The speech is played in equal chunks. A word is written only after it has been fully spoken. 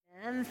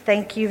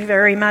Thank you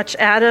very much,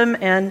 Adam,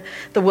 and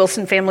the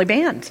Wilson Family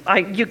Band.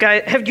 You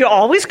guys, have you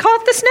always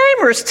called this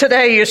name, or is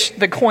today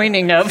the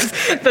coining of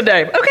the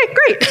name? Okay,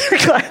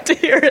 great. Glad to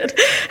hear it.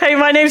 Hey,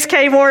 my name's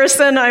Kay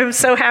Morrison. I'm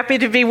so happy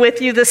to be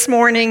with you this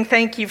morning.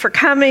 Thank you for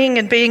coming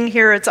and being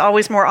here. It's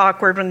always more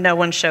awkward when no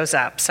one shows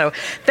up, so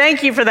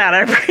thank you for that.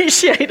 I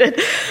appreciate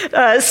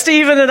it.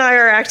 Stephen and I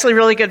are actually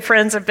really good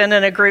friends. I've been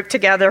in a group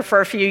together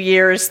for a few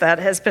years. That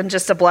has been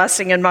just a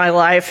blessing in my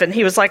life, and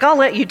he was like, I'll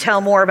let you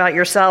tell more about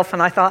yourself,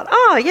 and I thought,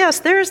 yes,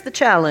 there's the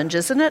challenge,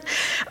 isn't it?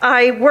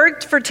 I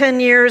worked for 10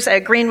 years at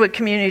Greenwood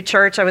Community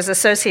Church. I was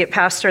associate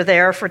pastor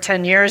there for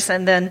 10 years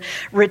and then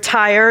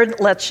retired.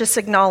 Let's just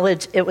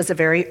acknowledge it was a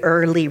very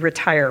early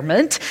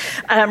retirement.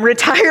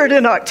 Retired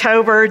in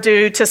October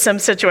due to some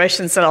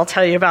situations that I'll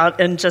tell you about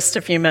in just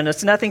a few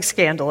minutes. Nothing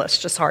scandalous,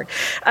 just hard.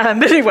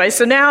 But anyway,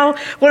 so now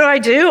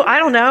what do? I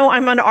don't know.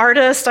 I'm an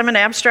artist. I'm an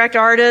abstract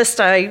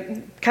artist.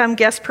 I come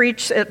guest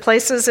preach at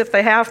places if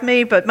they have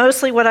me, but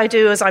mostly what I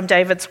do is I'm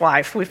David's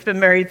wife. We've been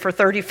married for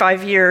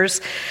 35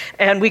 years,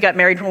 and we got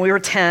married when we were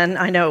 10.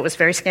 I know it was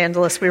very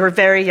scandalous. We were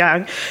very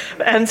young.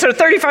 And so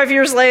 35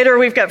 years later,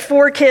 we've got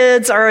 4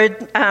 kids, are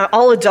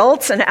all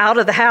adults and out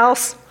of the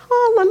house.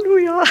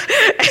 Hallelujah.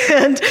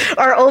 And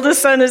our oldest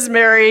son is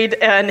married,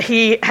 and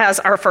he has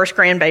our first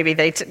grandbaby.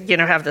 They,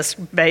 have this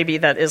baby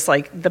that is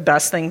like the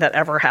best thing that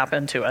ever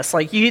happened to us.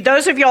 Like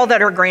those of y'all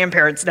that are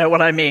grandparents know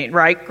what I mean,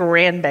 right?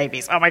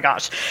 Grandbabies. Oh my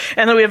gosh.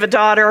 And then we have a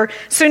daughter,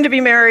 soon to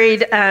be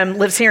married,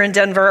 lives here in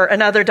Denver.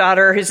 Another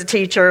daughter who's a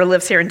teacher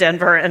lives here in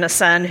Denver, and a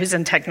son who's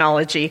in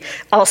technology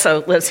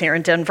also lives here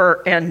in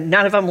Denver. And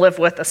none of them live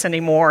with us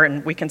anymore,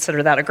 and we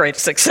consider that a great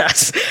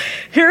success.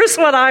 Here's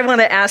what I want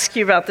to ask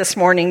you about this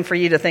morning for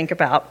you to think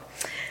about.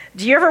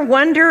 Do you ever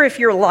wonder if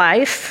your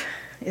life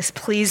is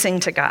pleasing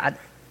to God?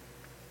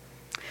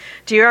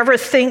 Do you ever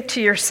think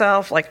to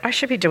yourself, I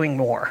should be doing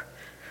more?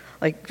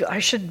 I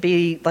should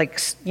be,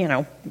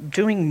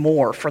 doing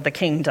more for the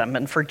kingdom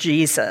and for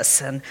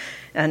Jesus, and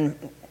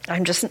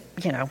I'm just,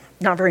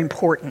 not very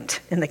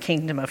important in the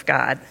kingdom of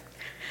God.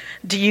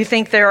 Do you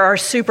think there are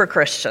super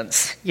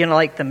Christians,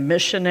 like the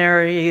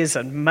missionaries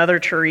and Mother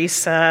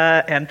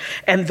Teresa,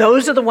 and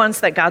those are the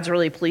ones that God's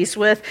really pleased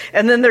with?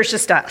 And then there's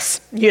just us,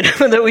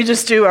 that we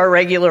just do our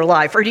regular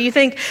life. Or do you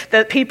think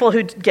that people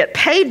who get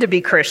paid to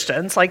be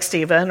Christians, like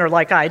Stephen or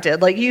like I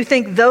did, you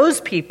think those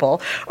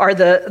people are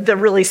the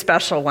really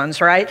special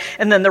ones, right?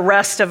 And then the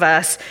rest of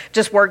us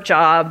just work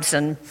jobs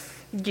and,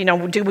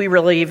 do we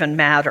really even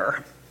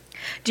matter?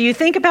 Do you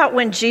think about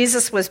when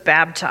Jesus was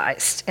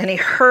baptized and he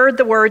heard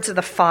the words of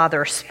the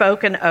Father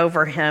spoken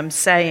over him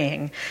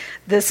saying,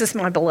 "This is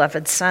my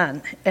beloved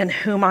Son, in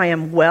whom I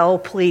am well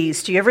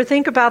pleased"? Do you ever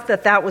think about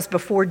that was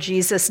before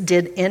Jesus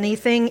did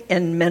anything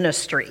in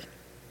ministry?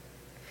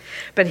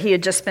 But he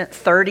had just spent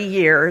 30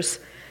 years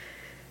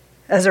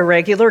as a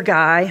regular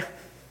guy,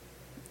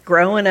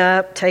 growing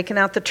up, taking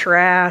out the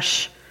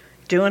trash,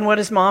 doing what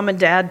his mom and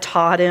dad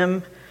taught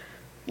him,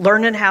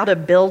 learning how to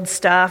build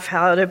stuff,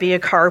 how to be a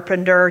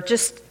carpenter,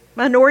 just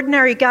an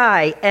ordinary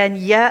guy. And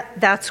yet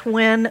that's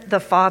when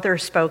the Father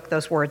spoke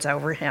those words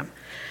over him.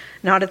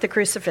 Not at the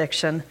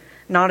crucifixion,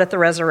 not at the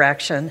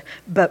resurrection,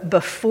 but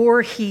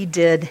before he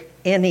did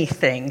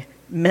anything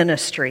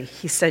ministry.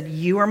 He said,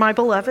 "You are my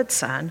beloved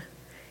Son,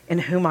 in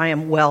whom I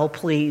am well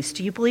pleased."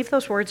 Do you believe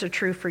those words are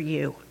true for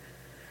you?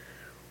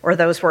 Or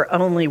those were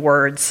only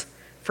words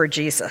for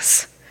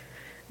Jesus?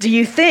 Do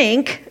you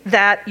think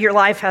that your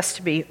life has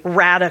to be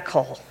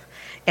radical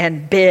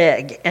and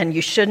big, and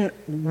you shouldn't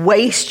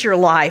waste your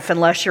life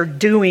unless you're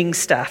doing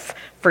stuff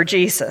for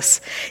Jesus?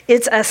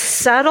 It's a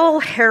subtle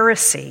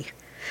heresy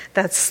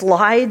that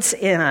slides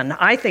in,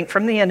 I think,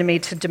 from the enemy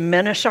to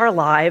diminish our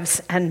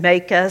lives and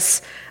make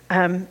us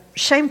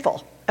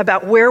shameful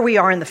about where we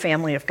are in the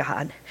family of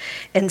God,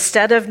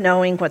 instead of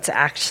knowing what's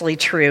actually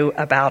true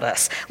about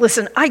us.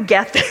 Listen, I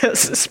get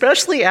this,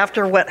 especially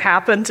after what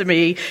happened to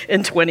me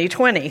in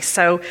 2020.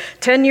 So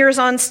 10 years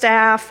on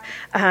staff.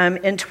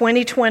 In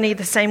 2020,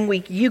 the same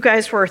week you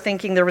guys were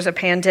thinking there was a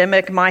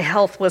pandemic, my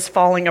health was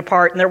falling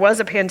apart. And there was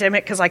a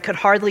pandemic because I could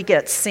hardly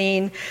get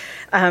seen.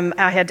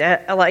 I had to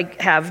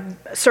have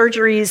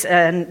surgeries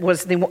and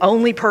was the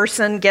only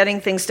person getting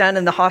things done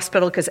in the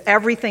hospital because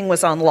everything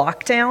was on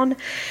lockdown.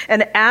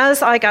 And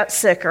as I got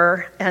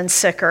sicker and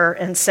sicker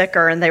and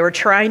sicker, and they were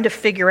trying to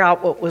figure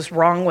out what was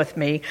wrong with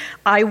me,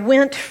 I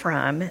went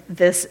from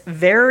this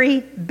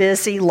very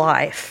busy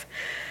life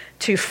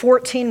to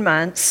 14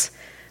 months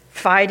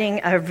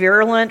fighting a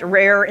virulent,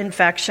 rare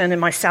infection in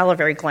my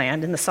salivary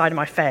gland in the side of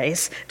my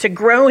face, to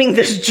growing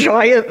this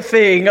giant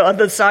thing on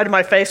the side of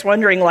my face,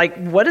 wondering,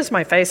 what is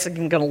my face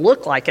going to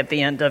look like at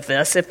the end of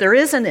this, if there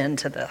is an end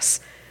to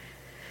this?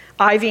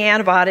 IV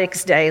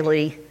antibiotics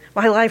daily,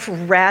 My life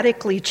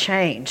radically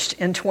changed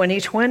in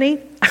 2020.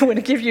 I want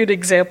to give you an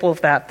example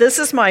of that. This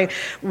is my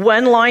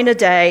 1 line a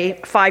day,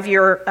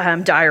 5-year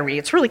diary.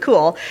 It's really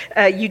cool.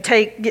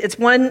 It's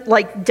one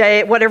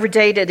day, whatever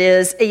date it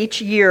is,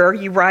 each year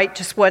you write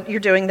just what you're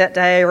doing that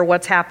day or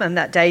what's happened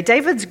that day.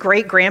 David's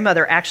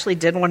great-grandmother actually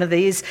did one of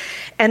these,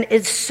 and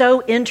it's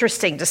so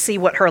interesting to see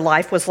what her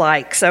life was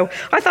like. So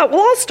I thought,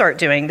 well, I'll start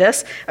doing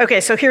this.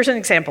 Okay, so here's an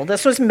example.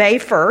 This was May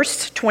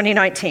 1st,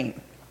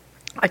 2019.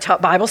 I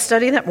taught Bible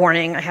study that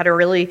morning. I had a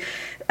really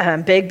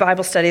big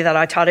Bible study that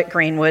I taught at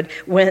Greenwood.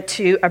 Went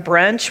to a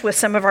brunch with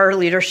some of our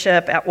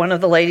leadership at one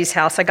of the ladies'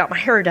 house. I got my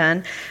hair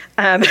done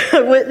and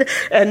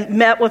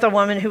met with a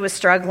woman who was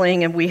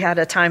struggling, and we had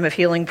a time of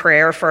healing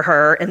prayer for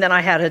her. And then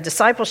I had a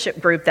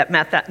discipleship group that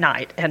met that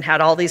night and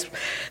had all these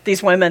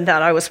women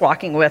that I was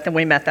walking with, and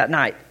we met that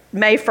night.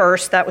 May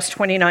 1st, that was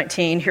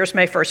 2019. Here's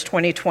May 1st,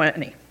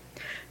 2020.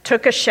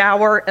 Took a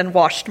shower and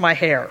washed my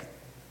hair.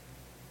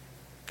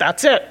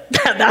 That's it.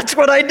 That's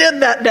what I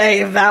did that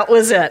day. That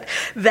was it.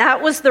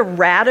 That was the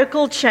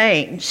radical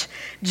change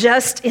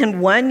just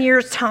in 1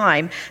 year's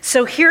time.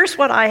 So here's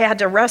what I had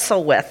to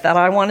wrestle with that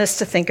I want us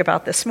to think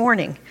about this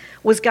morning.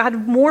 Was God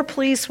more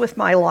pleased with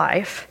my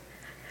life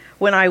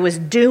when I was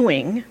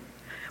doing,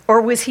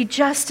 or was he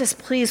just as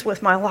pleased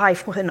with my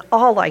life when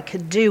all I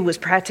could do was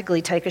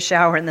practically take a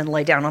shower and then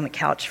lay down on the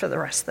couch for the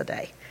rest of the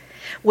day?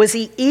 Was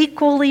he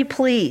equally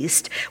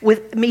pleased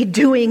with me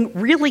doing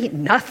really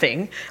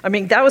nothing? I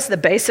mean, that was the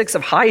basics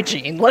of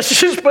hygiene. Let's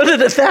just put it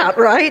at that,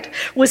 right?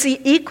 Was he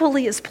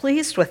equally as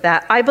pleased with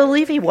that? I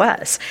believe he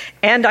was.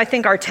 And I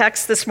think our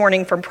text this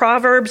morning from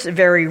Proverbs, a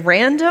very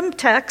random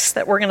text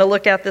that we're going to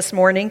look at this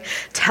morning,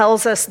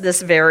 tells us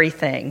this very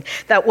thing,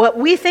 that what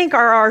we think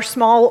are our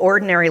small,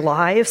 ordinary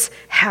lives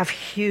have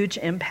huge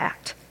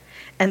impact.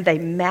 And they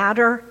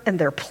matter, and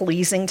they're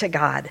pleasing to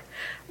God.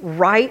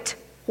 Right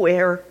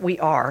where we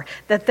are,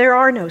 that there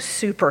are no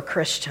super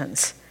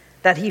Christians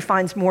that he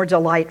finds more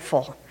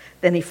delightful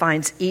than he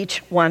finds each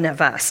one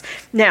of us.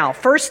 Now,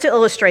 first to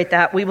illustrate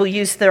that, we will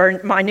use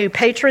my new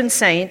patron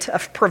saint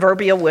of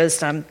proverbial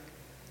wisdom.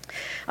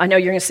 I know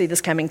you're going to see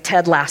this coming,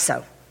 Ted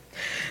Lasso.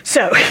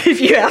 So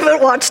if you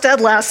haven't watched Ted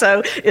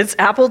Lasso, it's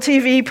Apple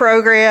TV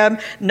program,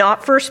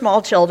 not for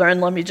small children.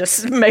 Let me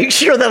just make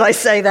sure that I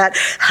say that.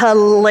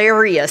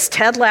 Hilarious.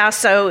 Ted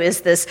Lasso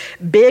is this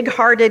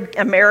big-hearted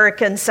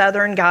American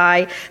Southern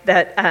guy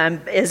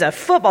that is a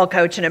football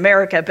coach in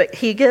America, but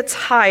he gets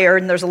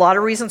hired, and there's a lot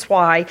of reasons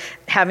why,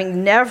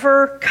 having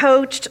never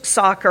coached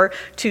soccer,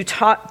 to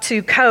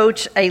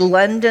coach a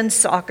London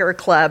soccer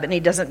club, and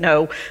he doesn't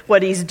know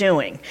what he's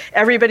doing.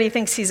 Everybody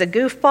thinks he's a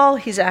goofball.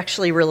 He's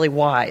actually really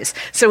wise.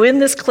 So in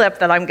this clip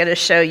that I'm going to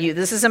show you,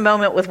 this is a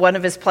moment with one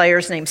of his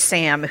players named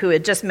Sam, who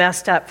had just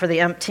messed up for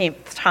the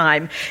umpteenth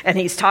time, and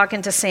he's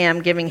talking to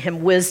Sam, giving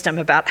him wisdom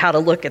about how to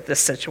look at this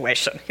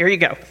situation. Here you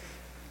go.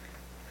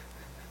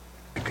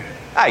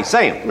 Hey,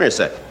 Sam, come here a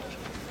sec.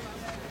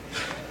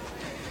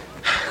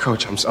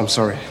 Coach, I'm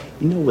sorry.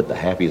 You know what the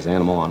happiest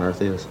animal on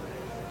earth is?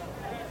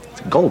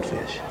 It's a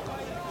goldfish.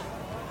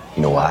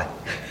 You know why?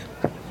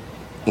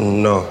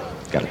 No.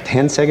 It's got a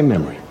 10-second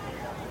memory.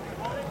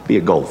 Be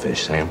a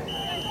goldfish, Sam.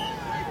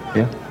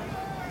 Yeah?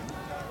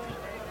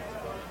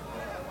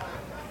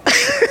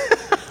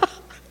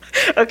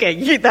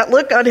 Okay, that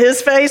look on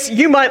his face,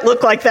 you might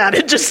look like that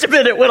in just a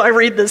minute when I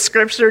read this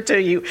scripture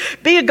to you.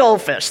 Be a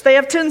goldfish. They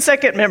have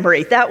 10-second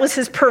memory. That was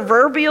his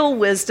proverbial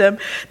wisdom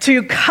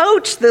to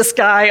coach this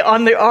guy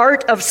on the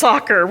art of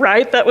soccer,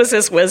 right? That was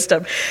his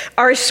wisdom.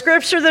 Our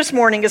scripture this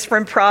morning is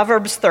from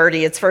Proverbs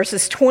 30. It's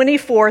verses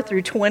 24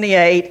 through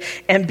 28,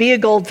 and be a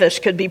goldfish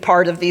could be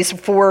part of these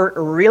 4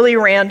 really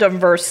random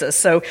verses.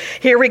 So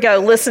here we go.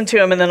 Listen to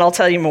them, and then I'll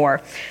tell you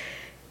more.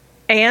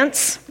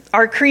 Ants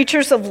are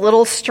creatures of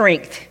little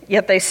strength,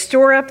 yet they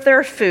store up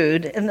their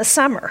food in the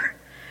summer.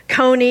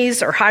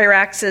 Conies or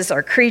hyraxes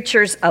are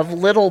creatures of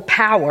little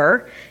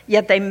power,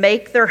 yet they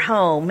make their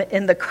home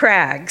in the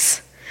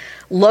crags.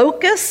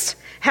 Locusts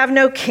have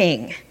no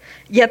king,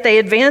 yet they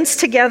advance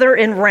together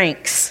in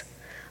ranks.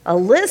 A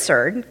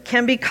lizard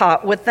can be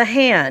caught with the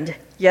hand,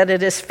 yet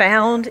it is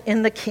found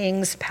in the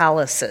king's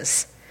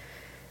palaces.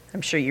 I'm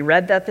sure you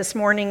read that this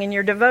morning in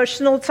your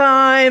devotional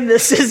time.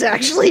 This is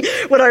actually,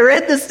 when I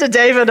read this to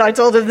David, I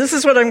told him, this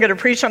is what I'm going to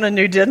preach on a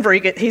New Denver.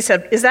 He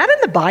said, is that in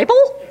the Bible?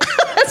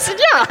 I said,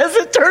 yeah, as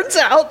it turns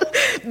out,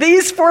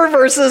 these 4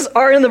 verses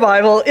are in the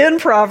Bible, in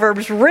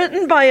Proverbs,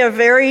 written by a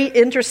very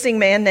interesting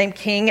man named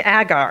King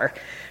Agar.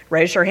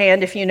 Raise your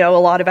hand if you know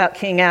a lot about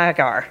King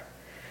Agar.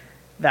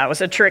 That was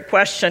a trick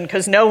question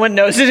because no one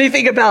knows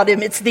anything about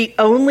him. It's the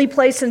only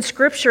place in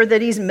Scripture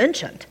that he's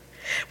mentioned,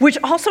 which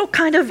also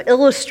kind of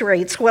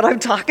illustrates what I'm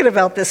talking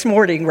about this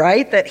morning,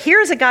 right? That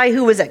here's a guy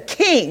who was a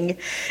king,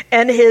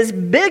 and his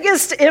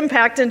biggest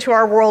impact into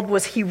our world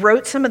was he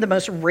wrote some of the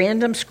most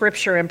random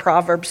scripture in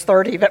Proverbs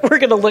 30 that we're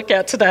going to look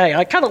at today.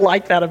 I kind of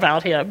like that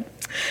about him.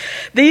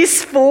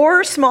 These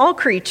 4 small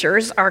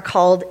creatures are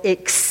called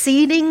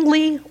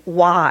exceedingly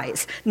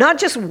wise. Not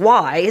just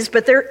wise,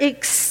 but they're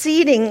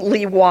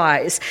exceedingly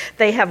wise.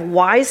 They have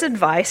wise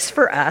advice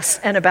for us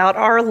and about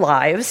our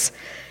lives.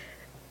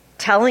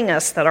 telling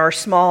us that our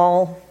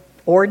small,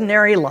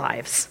 ordinary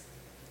lives,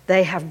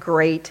 they have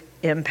great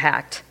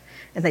impact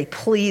and they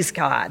please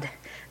God.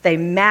 They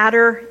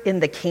matter in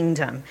the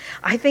kingdom.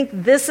 I think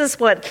this is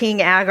what King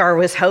Agar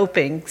was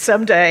hoping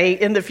someday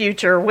in the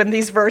future when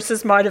these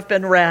verses might have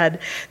been read,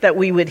 that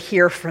we would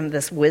hear from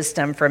this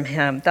wisdom from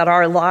him, that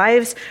our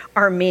lives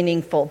are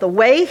meaningful. The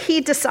way he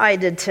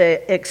decided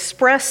to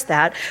express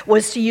that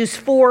was to use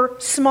 4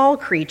 small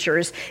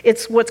creatures.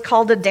 It's what's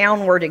called a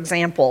downward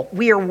example.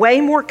 We are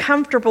way more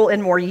comfortable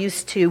and more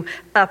used to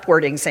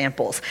upward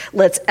examples.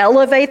 Let's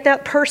elevate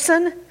that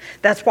person.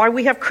 That's why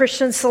we have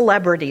Christian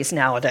celebrities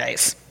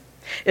nowadays,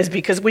 is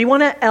because we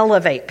want to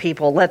elevate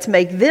people. Let's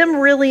make them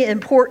really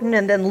important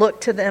and then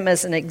look to them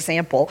as an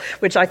example,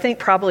 which I think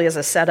probably is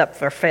a setup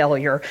for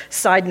failure.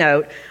 Side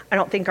note, I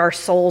don't think our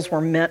souls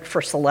were meant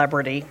for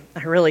celebrity.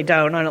 I really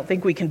don't. I don't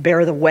think we can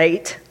bear the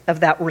weight of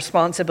that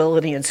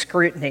responsibility and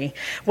scrutiny.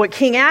 What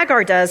King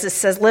Agar does is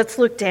says, let's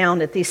look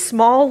down at these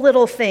small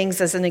little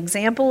things as an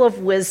example of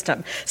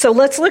wisdom. So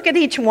let's look at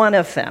each one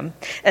of them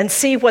and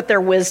see what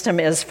their wisdom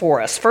is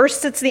for us.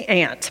 First, it's the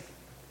ant.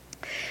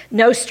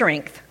 No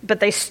strength,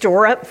 but they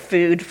store up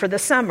food for the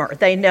summer.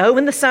 They know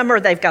in the summer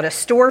they've got to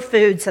store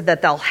food so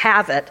that they'll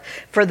have it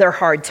for their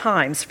hard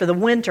times, for the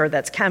winter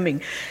that's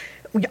coming.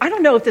 I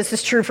don't know if this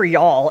is true for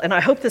y'all, and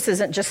I hope this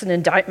isn't just an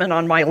indictment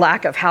on my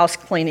lack of house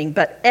cleaning,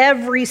 but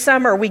every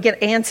summer we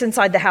get ants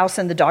inside the house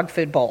in the dog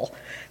food bowl.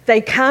 They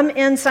come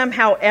in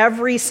somehow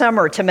every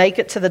summer to make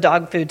it to the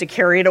dog food, to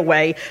carry it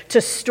away,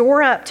 to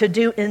store up, to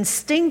do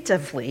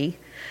instinctively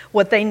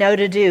what they know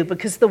to do,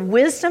 because the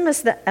wisdom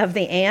of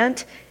the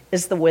ant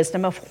is the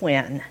wisdom of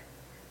when.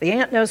 The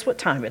ant knows what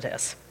time it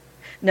is,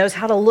 knows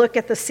how to look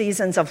at the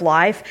seasons of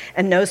life,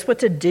 and knows what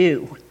to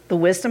do. The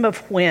wisdom of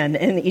when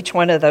in each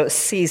one of those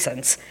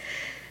seasons.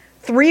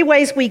 3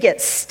 ways we get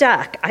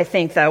stuck, I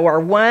think, though, are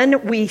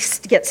 1, we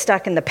get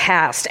stuck in the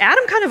past.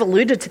 Adam kind of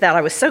alluded to that.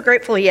 I was so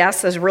grateful he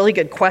asked those really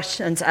good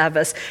questions of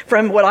us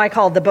from what I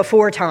call the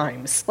before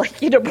times,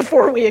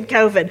 before we had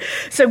COVID.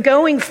 So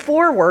going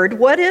forward,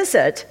 what is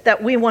it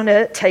that we want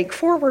to take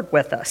forward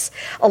with us?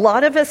 A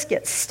lot of us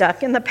get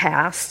stuck in the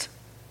past,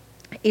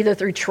 either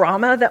through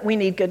trauma that we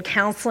need good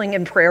counseling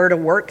and prayer to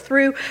work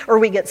through, or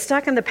we get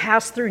stuck in the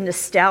past through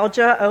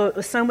nostalgia. Oh, it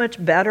was so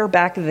much better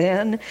back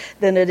then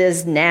than it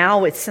is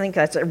now. I think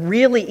that's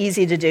really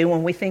easy to do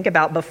when we think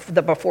about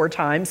the before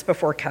times,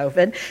 before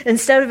COVID,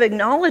 instead of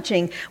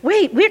acknowledging,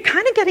 wait, we're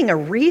kind of getting a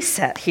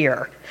reset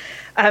here.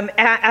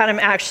 Adam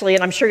actually,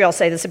 and I'm sure y'all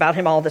say this about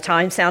him all the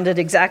time, sounded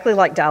exactly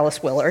like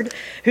Dallas Willard,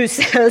 who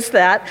says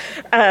that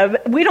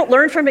we don't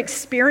learn from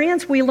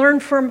experience, we learn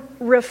from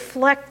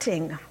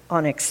reflecting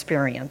on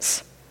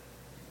experience.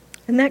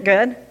 Isn't that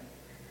good?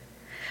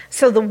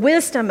 So the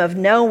wisdom of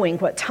knowing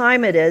what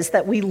time it is,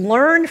 that we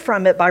learn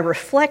from it by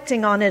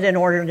reflecting on it in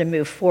order to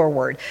move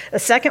forward. The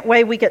second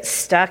way we get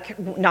stuck,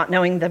 not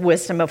knowing the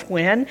wisdom of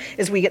when,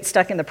 is we get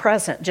stuck in the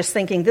present, just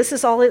thinking this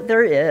is all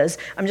there is.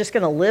 I'm just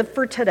going to live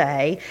for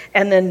today,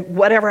 and then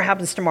whatever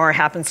happens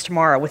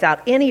tomorrow,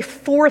 without any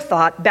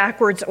forethought,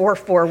 backwards or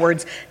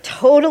forwards,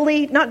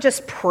 totally not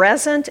just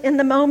present in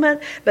the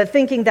moment, but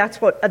thinking that's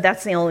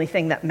the only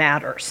thing that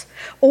matters.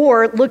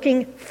 Or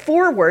looking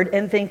forward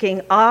and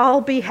thinking,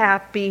 I'll be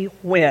happy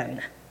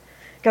when.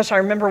 Gosh, I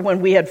remember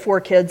when we had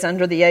 4 kids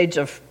under the age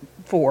of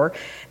 4,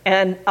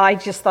 and I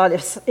just thought,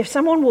 if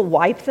someone will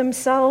wipe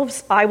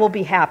themselves, I will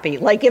be happy.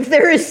 Like if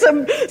there is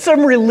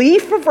some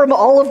relief from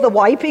all of the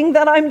wiping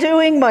that I'm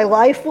doing, my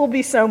life will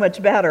be so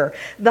much better.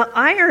 The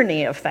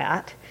irony of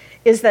that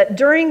is that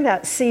during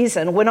that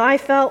season, when I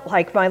felt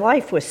like my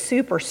life was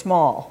super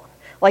small,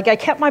 like I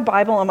kept my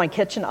Bible on my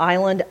kitchen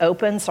island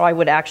open so I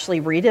would actually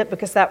read it,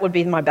 because that would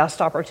be my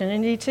best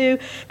opportunity to,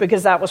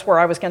 because that was where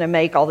I was going to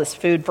make all this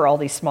food for all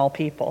these small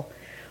people.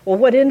 Well,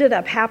 what ended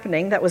up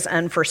happening that was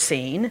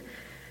unforeseen,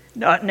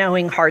 not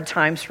knowing hard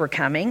times were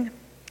coming,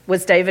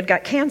 was David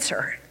got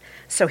cancer.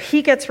 So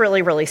he gets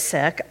really, really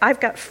sick. I've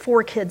got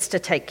 4 kids to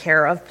take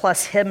care of,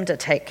 plus him to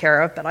take care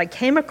of. But I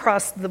came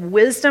across the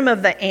wisdom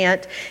of the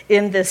ant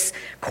in this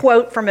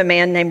quote from a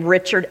man named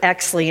Richard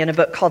Exley in a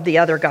book called The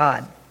Other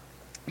God.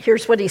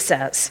 Here's what he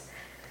says.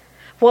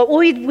 What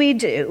would we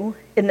do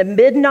in the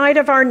midnight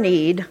of our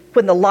need,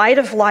 when the light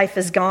of life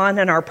is gone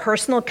and our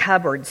personal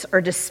cupboards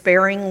are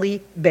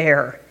despairingly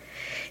bare?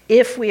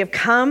 If we have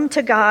come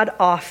to God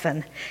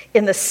often,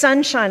 in the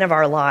sunshine of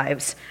our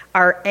lives,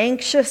 our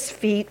anxious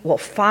feet will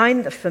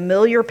find the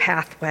familiar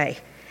pathway,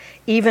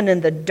 even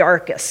in the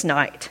darkest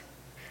night.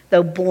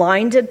 Though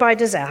blinded by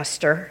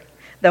disaster,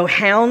 though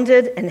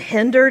hounded and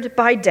hindered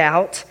by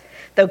doubt,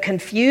 though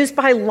confused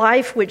by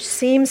life which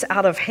seems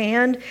out of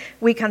hand,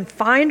 we can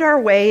find our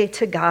way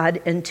to God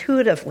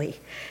intuitively,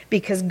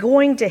 because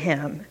going to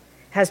Him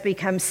has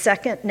become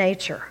second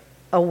nature,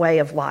 a way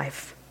of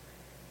life.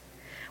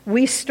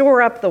 We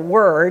store up the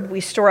Word,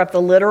 we store up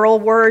the literal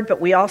Word,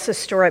 but we also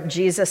store up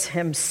Jesus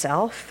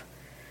Himself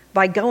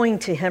by going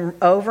to Him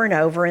over and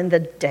over in the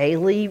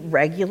daily,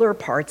 regular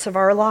parts of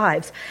our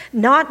lives,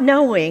 not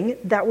knowing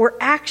that we're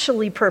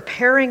actually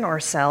preparing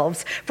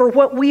ourselves for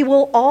what we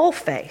will all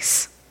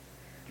face.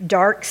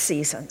 Dark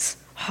seasons,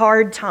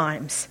 hard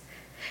times.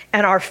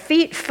 And our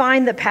feet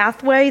find the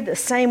pathway the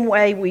same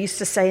way we used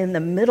to say in the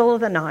middle of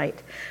the night.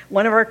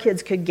 One of our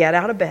kids could get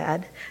out of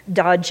bed,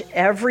 dodge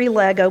every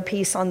Lego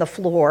piece on the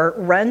floor,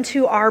 run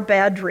to our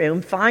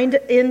bedroom, find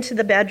into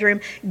the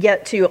bedroom,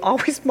 get to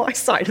always my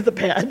side of the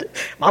bed.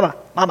 Mama,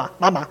 mama,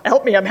 mama,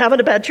 help me, I'm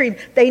having a bad dream.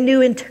 They knew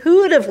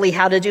intuitively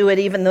how to do it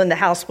even when the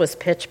house was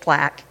pitch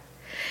black.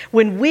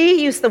 When we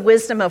use the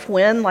wisdom of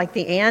when, like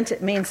the ant,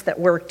 it means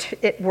that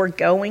we're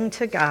going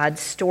to God,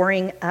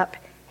 storing up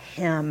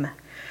Him.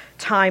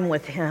 Time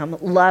with Him,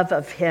 love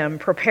of Him,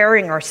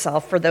 preparing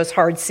ourselves for those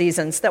hard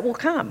seasons that will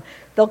come.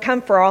 They'll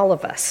come for all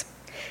of us.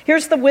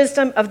 Here's the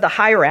wisdom of the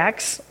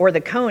hyrax or the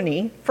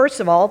coney. First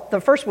of all, the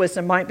first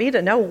wisdom might be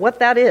to know what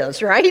that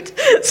is, right?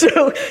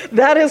 So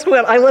that is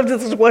what I loved.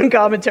 This one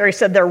commentary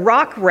said they're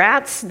rock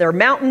rats, they're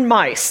mountain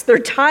mice. They're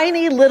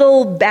tiny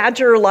little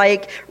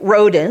badger-like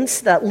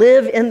rodents that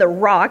live in the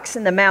rocks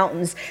in the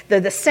mountains. They're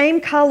the same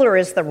color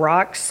as the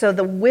rocks, so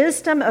the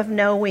wisdom of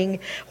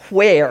knowing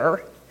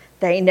where.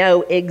 They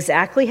know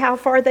exactly how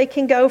far they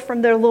can go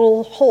from their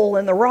little hole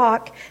in the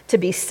rock to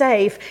be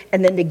safe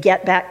and then to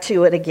get back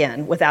to it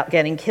again without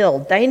getting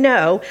killed. They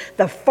know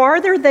the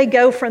farther they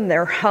go from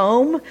their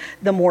home,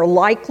 the more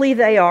likely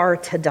they are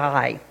to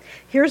die.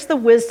 Here's the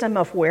wisdom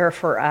of where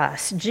for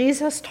us.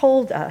 Jesus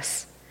told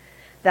us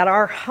that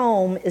our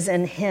home is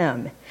in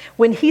Him.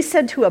 When He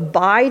said to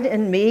abide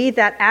in me,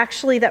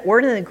 that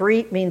word in the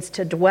Greek means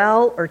to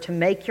dwell or to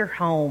make your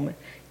home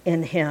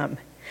in Him.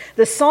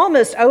 The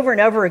psalmist over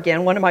and over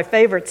again, one of my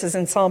favorites is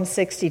in Psalm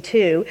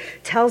 62,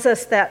 tells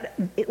us that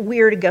we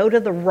are to go to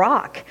the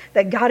rock,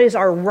 that God is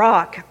our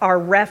rock, our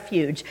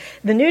refuge.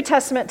 The New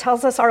Testament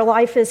tells us our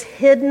life is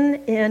hidden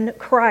in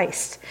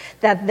Christ,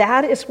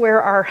 that is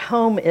where our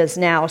home is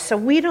now. So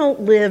we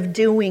don't live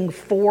doing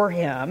for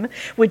Him,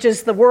 which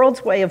is the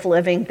world's way of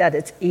living, that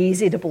it's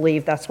easy to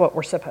believe that's what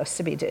we're supposed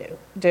to be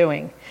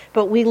doing.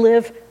 But we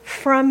live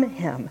from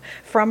Him,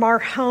 from our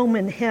home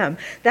in Him.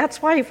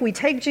 That's why if we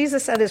take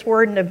Jesus at His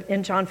word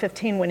in John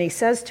 15, when He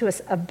says to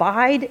us,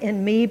 abide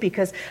in me,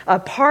 because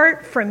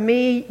apart from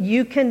me,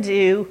 you can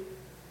do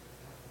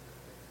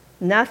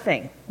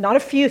nothing. Not a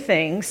few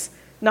things,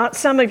 not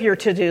some of your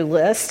to-do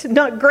list,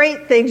 not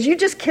great things. You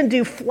just can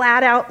do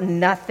flat out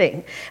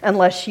nothing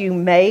unless you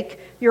make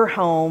your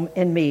home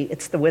in me.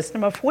 It's the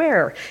wisdom of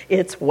where.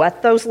 It's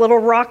what those little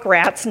rock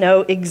rats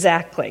know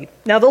exactly.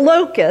 Now the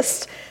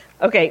locust,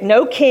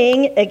 no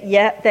king,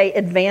 yet they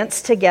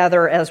advance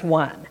together as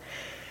one.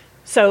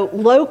 So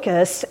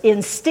locusts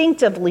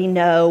instinctively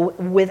know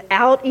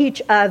without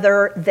each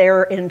other,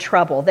 they're in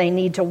trouble. They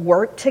need to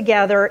work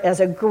together as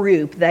a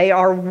group. They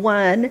are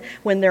one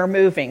when they're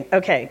moving.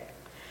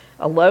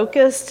 A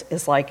locust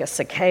is like a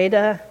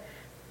cicada,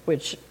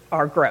 which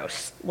are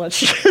gross. Let's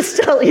just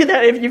tell you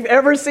that. If you've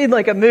ever seen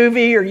like a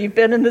movie or you've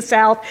been in the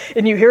South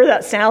and you hear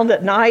that sound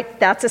at night,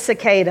 that's a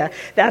cicada.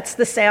 That's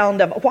the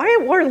sound of, why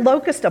are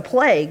locusts a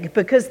plague?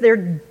 Because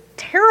they're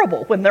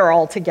terrible when they're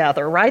all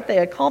together, right? They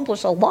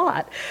accomplish a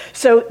lot.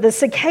 So the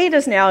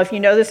cicadas now, if you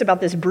know this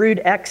about this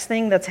brood X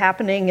thing that's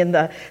happening in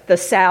the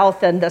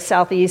south and the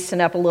southeast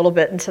and up a little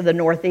bit into the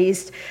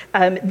northeast,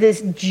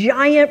 these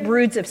giant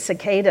broods of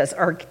cicadas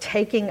are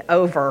taking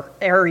over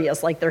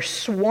areas, like they're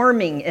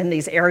swarming in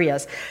these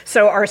areas.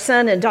 So our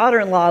son and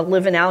daughter-in-law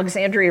live in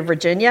Alexandria,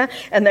 Virginia,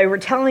 and they were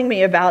telling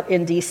me about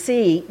in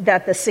D.C.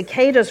 that the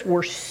cicadas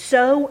were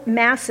so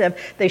massive,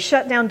 they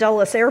shut down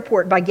Dulles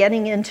Airport by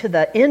getting into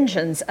the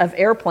engines of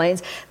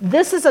airplanes.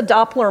 This is a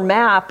Doppler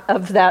map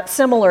of that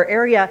similar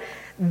area.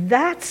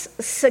 That's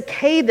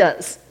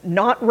cicadas,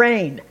 not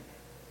rain.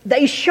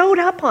 They showed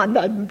up on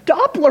the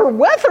Doppler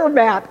weather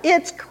map.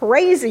 It's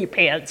crazy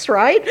pants,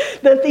 right?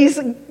 That these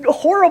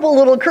horrible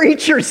little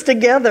creatures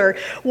together.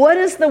 What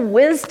is the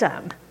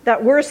wisdom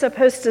that we're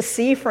supposed to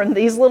see from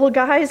these little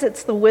guys?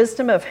 It's the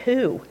wisdom of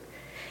who?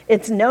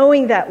 It's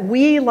knowing that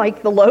we,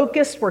 like the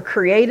locusts, were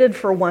created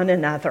for one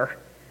another.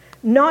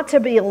 Not to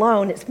be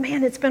alone.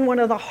 It's been one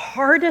of the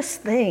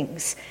hardest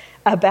things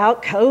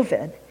about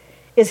COVID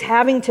is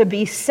having to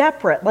be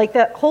separate. Like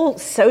that whole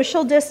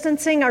social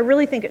distancing, I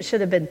really think it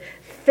should have been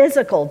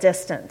physical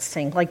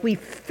distancing. Like we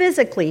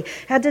physically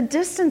had to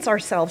distance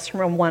ourselves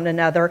from one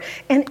another.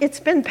 And it's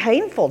been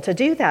painful to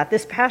do that.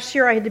 This past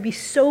year, I had to be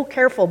so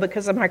careful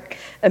because of my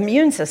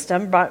immune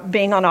system,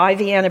 being on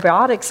IV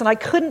antibiotics, and I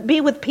couldn't be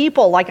with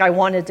people like I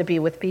wanted to be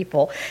with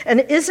people.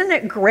 And isn't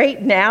it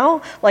great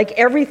now? Like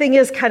everything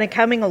is kind of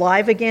coming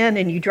alive again,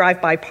 and you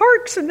drive by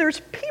parks and there's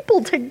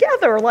people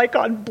together like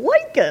on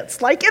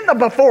blankets, like in the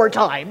before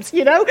times,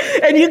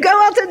 and you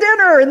go out to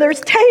dinner and there's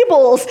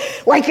tables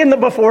like in the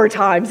before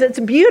times. It's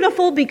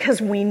beautiful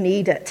because we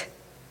need it.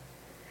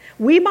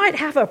 We might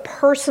have a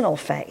personal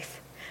faith,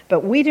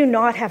 but we do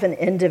not have an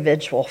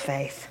individual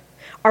faith.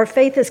 Our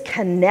faith is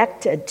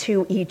connected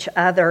to each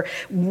other.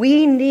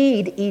 We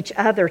need each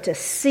other to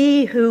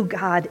see who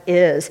God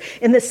is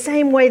in the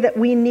same way that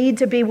we need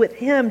to be with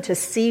Him to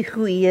see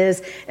who He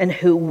is and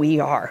who we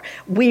are.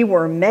 We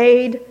were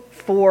made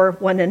for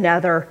one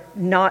another,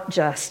 not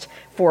just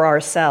for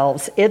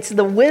ourselves. It's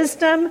the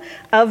wisdom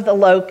of the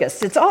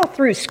locust. It's all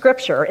through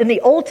Scripture. In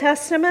the Old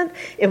Testament,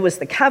 it was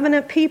the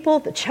covenant people,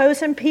 the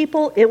chosen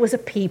people. It was a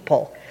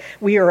people.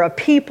 We are a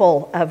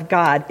people of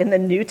God. In the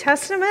New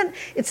Testament,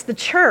 it's the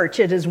church.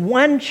 It is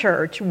one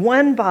church,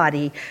 one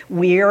body.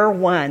 We are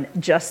one,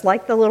 just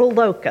like the little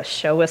locusts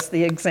show us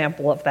the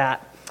example of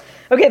that.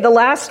 Okay, the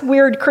last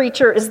weird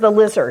creature is the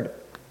lizard.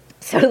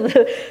 So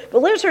the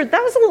lizard,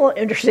 that was a little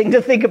interesting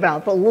to think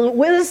about. The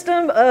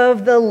wisdom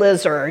of the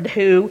lizard,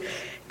 who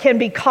can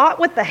be caught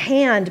with the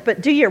hand,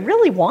 but do you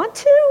really want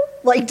to?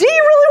 Like, do you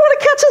really want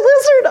to catch a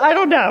lizard? I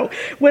don't know.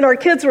 When our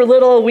kids were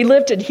little, we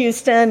lived in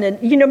Houston,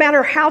 and no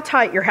matter how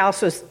tight your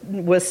house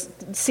was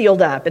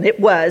sealed up, and it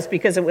was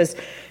because it was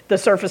the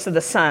surface of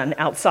the sun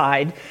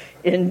outside,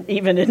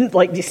 even in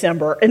like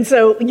December. And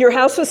so your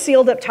house was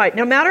sealed up tight.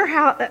 No matter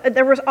how,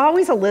 there was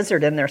always a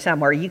lizard in there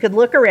somewhere. You could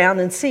look around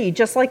and see,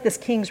 just like this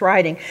king's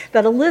writing,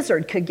 that a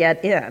lizard could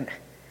get in.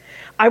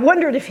 I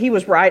wondered if he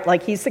was right,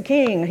 like he's the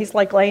king. He's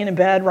like laying in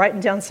bed, writing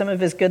down some of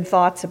his good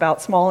thoughts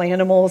about small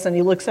animals, and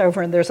he looks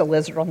over and there's a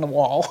lizard on the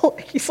wall.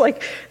 He's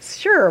like,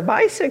 sure,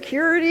 my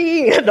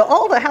security and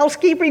all the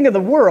housekeeping of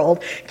the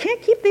world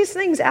can't keep these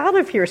things out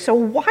of here. So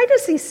why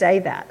does he say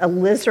that? A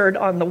lizard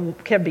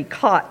can be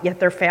caught, yet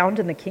they're found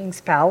in the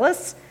king's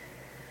palace?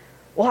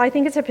 Well, I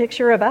think it's a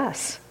picture of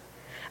us,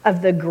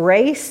 of the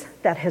grace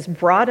that has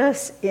brought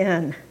us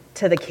in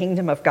to the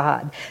kingdom of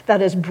God,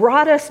 that has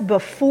brought us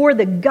before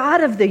the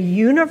God of the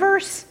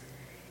universe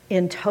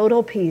in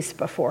total peace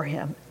before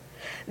him.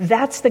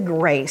 That's the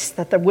grace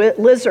that the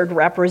lizard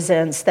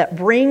represents, that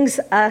brings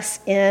us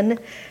in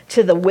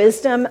to the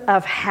wisdom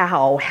of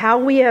how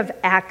we have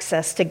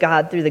access to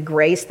God through the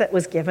grace that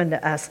was given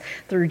to us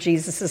through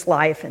Jesus'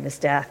 life and his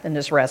death and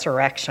his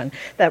resurrection,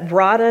 that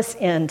brought us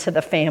into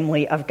the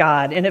family of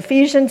God. In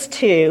Ephesians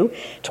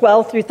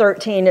 2:12 through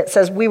 13, it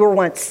says, we were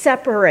once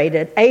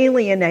separated,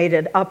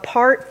 alienated,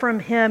 apart from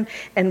him,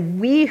 and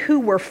we who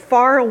were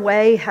far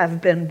away have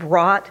been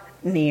brought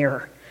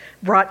near.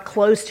 Brought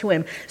close to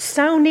him,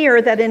 so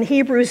near that in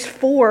Hebrews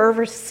 4,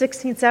 verse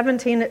 16,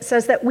 17, it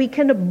says that we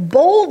can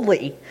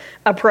boldly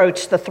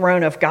approach the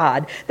throne of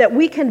God, that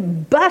we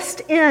can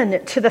bust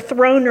in to the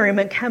throne room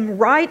and come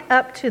right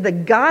up to the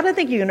God of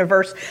the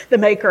universe, the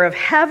maker of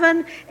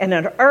heaven and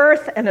of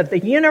earth and of the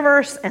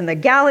universe and the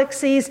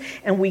galaxies,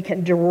 and we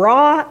can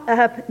draw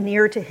up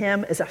near to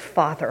him as a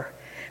father,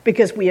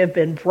 because we have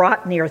been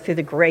brought near through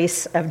the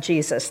grace of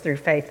Jesus through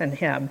faith in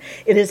him.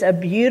 It is a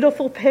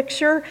beautiful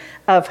picture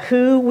of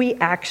who we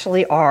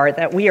actually are,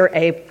 that we are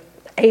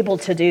able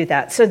to do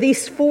that. So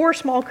these four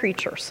small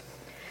creatures,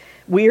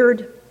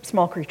 weird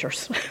small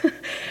creatures,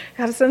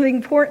 have something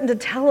important to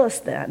tell us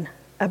then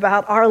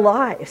about our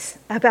lives,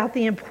 about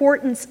the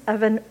importance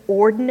of an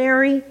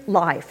ordinary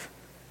life.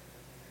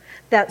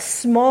 That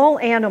small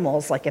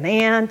animals like an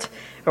ant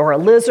or a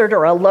lizard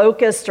or a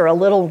locust or a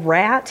little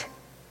rat,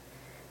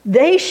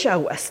 they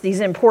show us these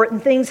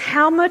important things.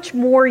 How much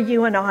more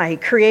you and I,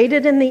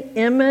 created in the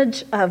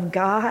image of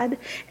God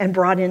and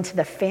brought into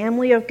the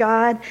family of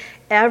God,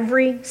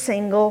 every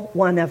single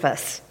one of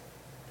us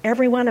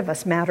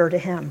matter to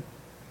him.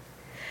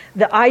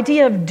 The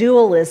idea of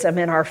dualism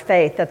in our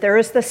faith, that there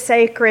is the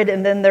sacred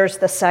and then there's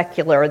the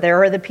secular,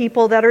 there are the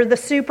people that are the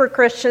super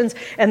Christians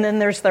and then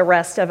there's the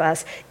rest of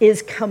us,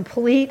 is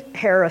complete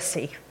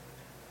heresy.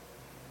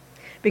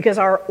 Because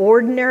our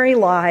ordinary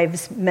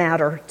lives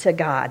matter to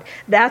God.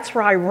 That's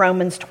why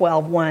Romans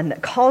 12:1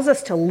 that calls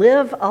us to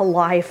live a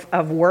life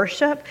of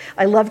worship.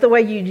 I love the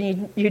way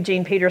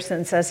Eugene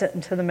Peterson says it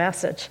into the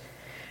Message.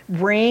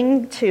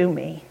 Bring to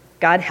me,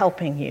 God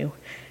helping you,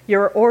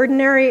 your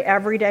ordinary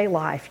everyday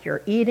life.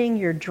 You're eating,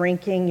 you're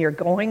drinking, you're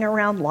going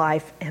around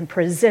life, and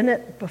present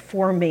it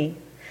before me.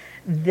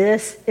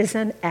 This is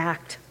an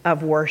act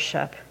of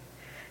worship.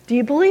 Do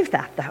you believe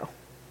that, though?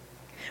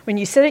 When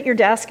you sit at your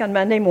desk on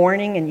Monday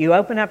morning and you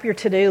open up your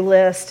to-do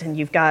list and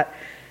you've got,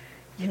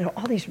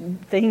 all these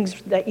things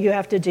that you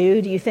have to do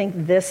you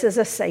think this is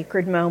a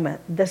sacred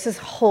moment? This is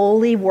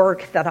holy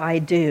work that I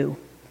do.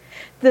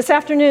 This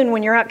afternoon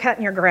when you're out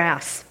cutting your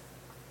grass,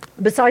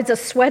 besides a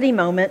sweaty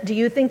moment, do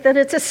you think that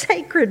it's a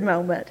sacred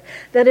moment?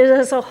 That it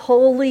is a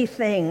holy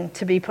thing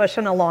to be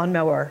pushing a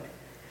lawnmower?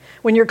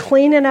 When you're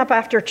cleaning up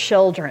after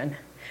children,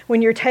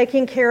 when you're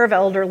taking care of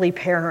elderly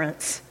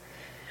parents,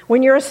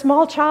 when you're a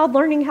small child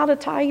learning how to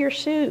tie your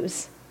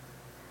shoes,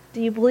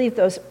 do you believe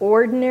those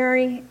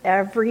ordinary,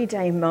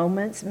 everyday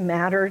moments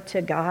matter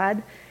to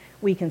God?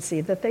 We can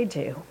see that they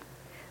do,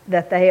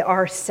 that they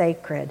are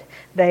sacred,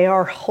 they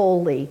are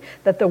holy,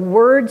 that the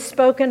words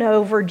spoken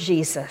over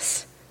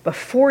Jesus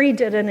before he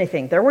did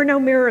anything, there were no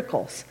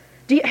miracles.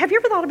 Have you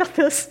ever thought about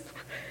this?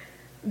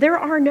 There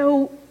are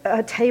no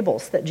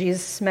tables that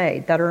Jesus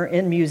made that are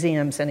in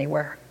museums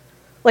anywhere.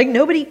 Like,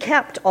 nobody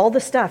kept all the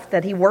stuff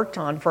that he worked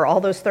on for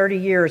all those 30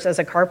 years as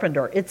a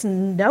carpenter. It's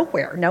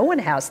nowhere. No one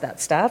has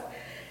that stuff.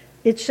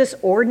 It's just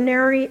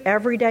ordinary,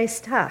 everyday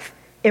stuff.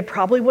 It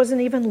probably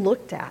wasn't even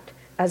looked at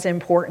as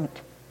important.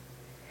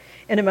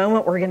 In a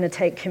moment, we're going to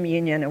take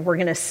communion, and we're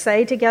going to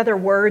say together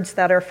words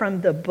that are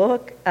from the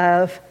book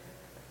of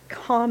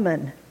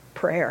common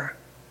prayer.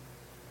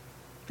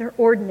 They're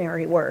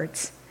ordinary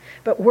words.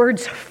 But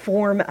words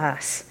form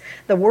us.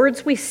 The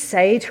words we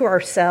say to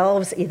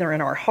ourselves, either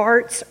in our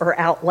hearts or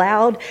out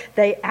loud,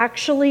 they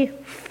actually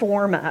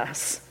form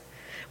us.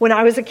 When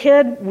I was a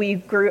kid,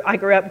 I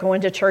grew up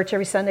going to church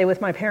every Sunday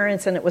with my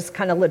parents, and it was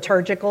kind of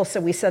liturgical, so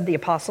we said the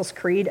Apostles'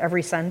 Creed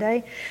every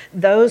Sunday.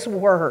 Those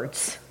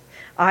words,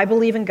 I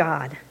believe in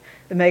God,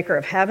 the maker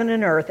of heaven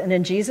and earth, and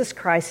in Jesus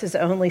Christ, his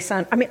only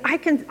Son. I mean, I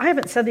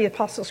haven't said the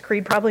Apostles'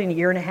 Creed probably in a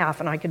year and a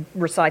half, and I could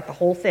recite the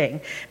whole thing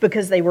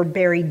because they were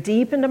buried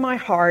deep into my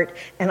heart,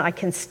 and I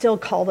can still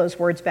call those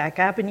words back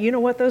up. And you know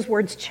what? Those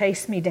words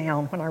chased me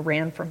down when I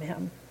ran from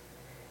him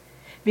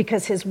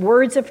because his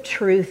words of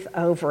truth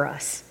over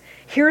us.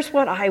 Here's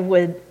what I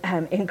would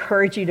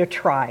encourage you to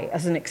try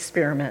as an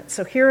experiment.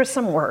 So here are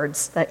some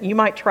words that you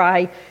might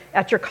try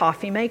at your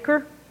coffee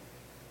maker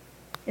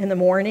in the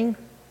morning.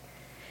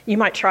 You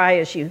might try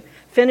as you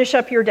finish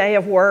up your day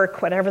of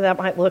work, whatever that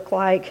might look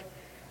like.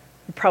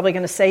 I'm probably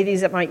going to say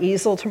these at my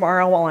easel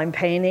tomorrow while I'm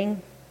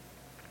painting.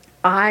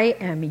 I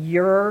am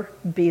your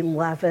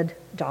beloved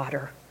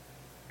daughter.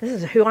 This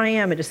is who I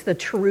am. It is the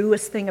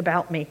truest thing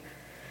about me,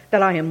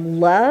 that I am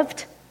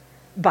loved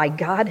by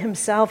God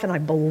himself, and I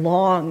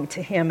belong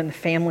to him in the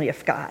family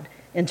of God,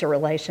 into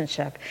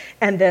relationship.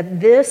 And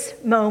that this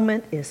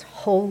moment is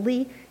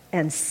holy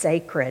and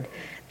sacred.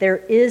 There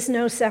is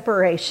no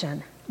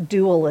separation,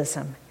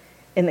 dualism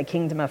in the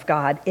kingdom of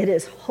God. It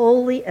is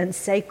holy and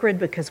sacred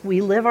because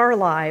we live our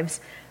lives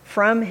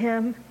from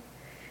him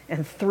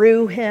and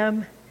through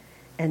him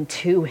and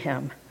to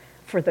him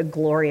for the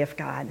glory of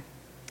God.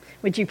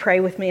 Would you pray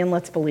with me and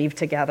let's believe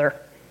together?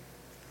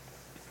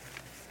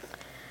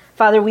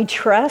 Father, we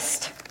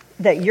trust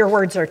that your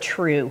words are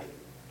true,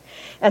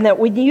 and that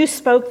when you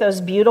spoke those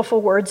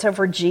beautiful words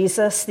over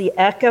Jesus, the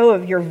echo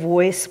of your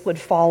voice would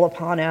fall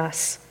upon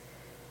us.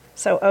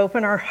 So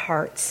open our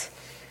hearts,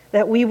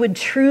 that we would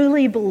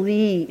truly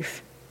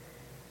believe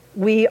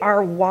we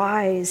are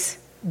wise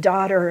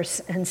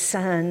daughters and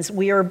sons.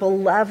 We are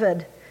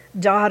beloved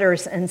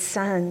daughters and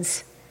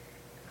sons,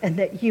 and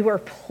that you are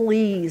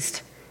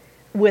pleased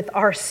with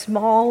our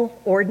small,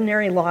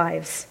 ordinary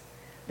lives,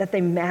 that they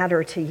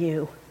matter to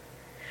you.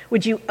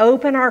 Would you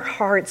open our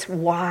hearts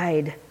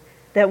wide,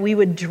 that we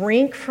would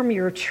drink from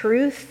your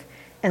truth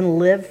and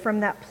live from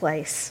that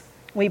place?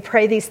 We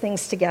pray these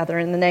things together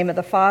in the name of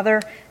the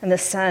Father, and the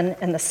Son,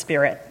 and the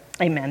Spirit.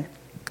 Amen.